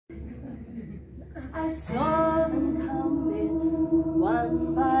I saw them coming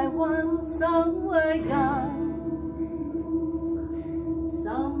one by one. Some were young,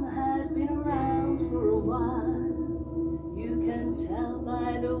 some had been around for a while. You can tell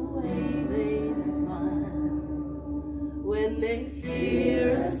by the way they smile when they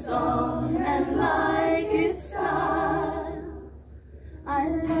hear a song and like its style. I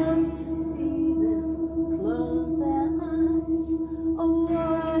love to see them close their eyes. A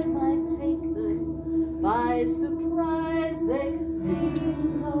word might take them by surprise. They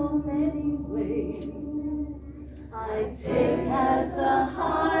see so many ways. I take as the